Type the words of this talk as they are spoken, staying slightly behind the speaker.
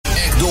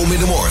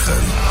Dommiddenmorgen.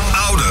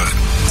 Ouder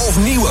of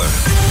nieuwer?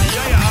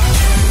 Ja.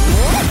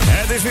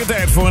 Het is weer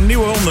tijd voor een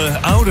nieuwe ronde.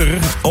 Ouder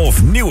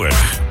of nieuwer?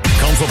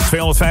 Kans op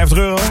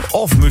 €250.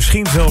 Of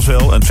misschien zelfs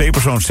wel een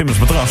 2-persoons Simmons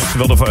matras.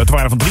 Terwijl de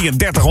waarde van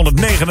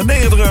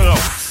 €3399.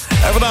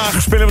 En vandaag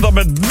spelen we dat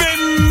met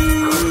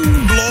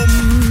Wim Blom.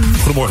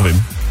 Goedemorgen,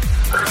 Wim.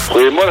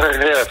 Goedemorgen,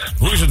 Gerrit.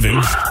 Hoe is het, Wim?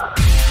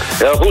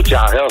 Heel goed,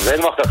 ja. Heel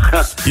zenuwachtig.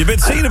 Je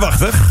bent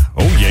zenuwachtig?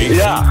 Oh jee,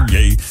 Ja. oh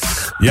jee.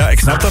 Ja, ik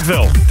snap dat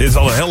wel. Dit is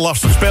al een heel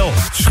lastig spel.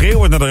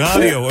 Schreeuwen naar de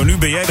radio. En nu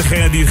ben jij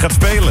degene die het gaat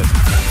spelen.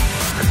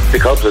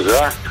 Ik hoop het,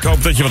 ja. Ik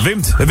hoop dat je wat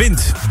wint.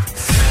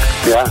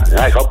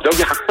 Ja, ik hoop het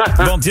ook,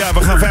 ja. Want ja,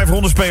 we gaan 5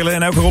 ronden spelen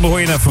en elke ronde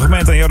hoor je een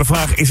fragment. En jou de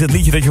vraag, is het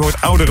liedje dat je hoort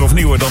ouder of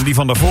nieuwer dan die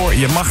van daarvoor?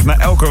 Je mag na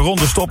elke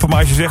ronde stoppen, maar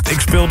als je zegt ik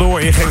speel door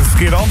en je geeft het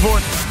verkeerde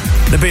antwoord,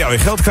 dan ben je al je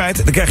geld kwijt.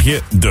 Dan krijg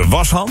je de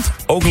washand,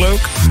 ook leuk.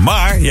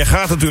 Maar je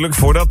gaat natuurlijk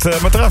voor dat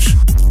matras.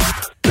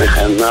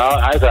 Nou,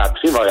 uiteraard,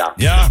 misschien wel, ja.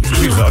 Ja,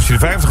 precies. Als je de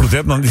 50 goed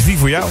hebt, dan is die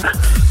voor jou.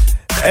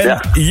 En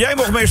Ja. jij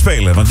mocht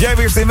meespelen, want jij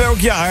wist in welk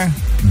jaar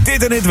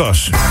dit en dit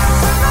was.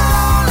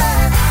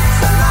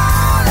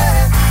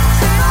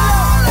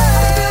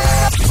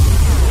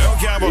 Welk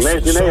jaar was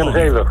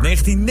 1979.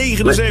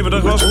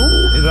 1979 was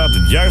inderdaad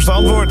het juiste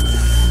antwoord.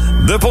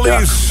 De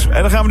Police. Ja.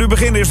 En dan gaan we nu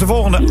beginnen. Is de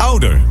volgende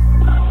ouder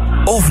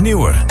of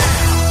nieuwer?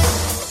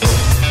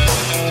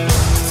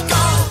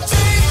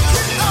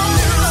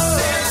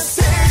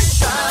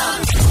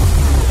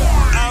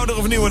 Ouder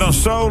of nieuwer dan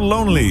So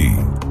Lonely?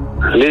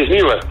 Die is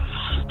nieuwe.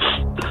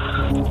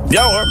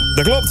 Ja hoor,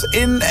 dat klopt.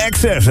 In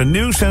Excess, een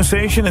new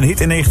sensation, een hit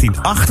in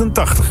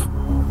 1988.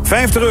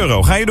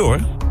 €50, ga je door?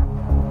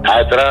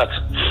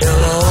 Uiteraard. Je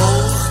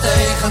loog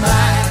tegen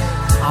mij,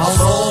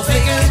 alsof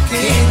ik een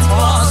kind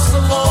was.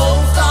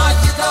 Geloof dat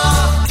je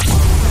dacht.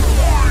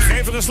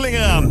 Geef er een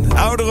slinger aan.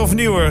 Ouder of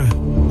nieuwer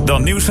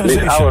dan new Die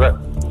sensation? is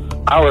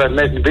ouder uit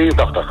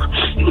 1983.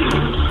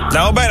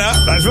 Nou, bijna.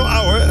 Hij is wel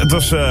ouder. Het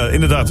was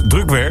inderdaad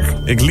drukwerk.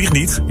 Ik lieg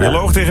niet. Je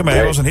loog tegen mij.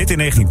 Het was een hit in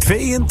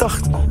 1982.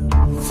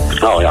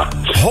 Oh ja.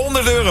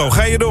 €100,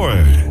 ga je door?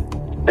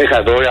 Ik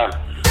ga door, ja.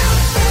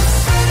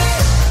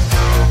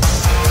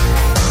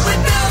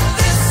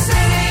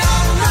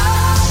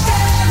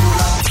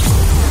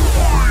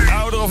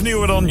 Ouder of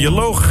nieuwer dan je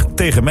loog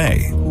tegen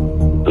mij?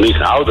 Die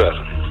is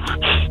ouder.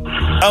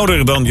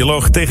 Ouder dan je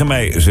loog tegen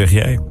mij, zeg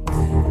jij.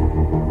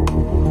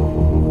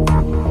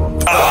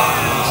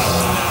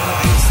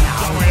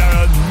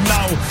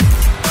 Nou,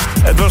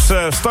 het was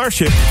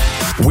Starship.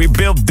 We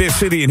Built This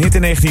City, een hit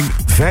in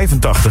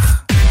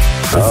 1985.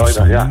 Oh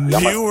ja, jammer.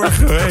 Nieuwer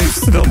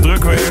geweest dan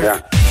drukwerk.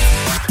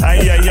 Ja.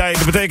 Jij,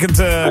 dat betekent,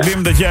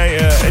 Wim, dat jij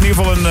in ieder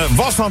geval een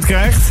washand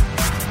krijgt.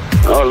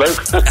 Oh,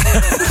 leuk.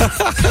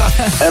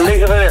 En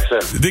links en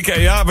rechts.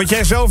 Ja, wat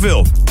jij zelf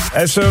wil.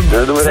 En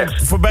Dan doen we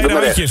rechts. voor beide Doe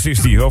maar handjes is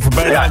die. Voor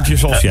beide handjes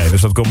zoals jij,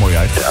 dus dat komt mooi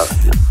uit. Ja.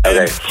 En,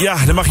 Oké. ja,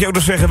 dan mag je ook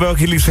nog zeggen welke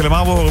je liefst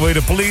helemaal wil horen. Wil je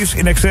de Police,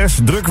 In Excess,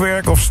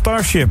 drukwerk of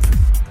Starship?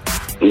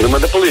 Doe maar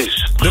de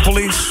Police. De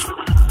Police.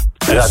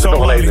 Ja, dat is toch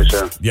wel even.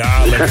 Dus, Ja,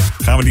 lekker.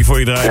 Gaan we die voor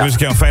je draaien. Ja. Dus ik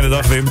jou een fijne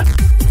dag, Wim.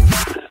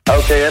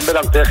 Oké,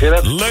 bedankt, hè,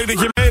 Gerrit. Leuk dat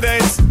je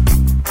meedeed.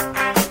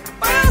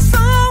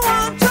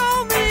 Someone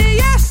told me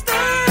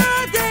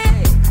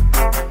yesterday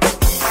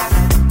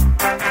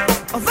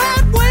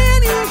that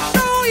when you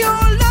show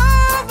your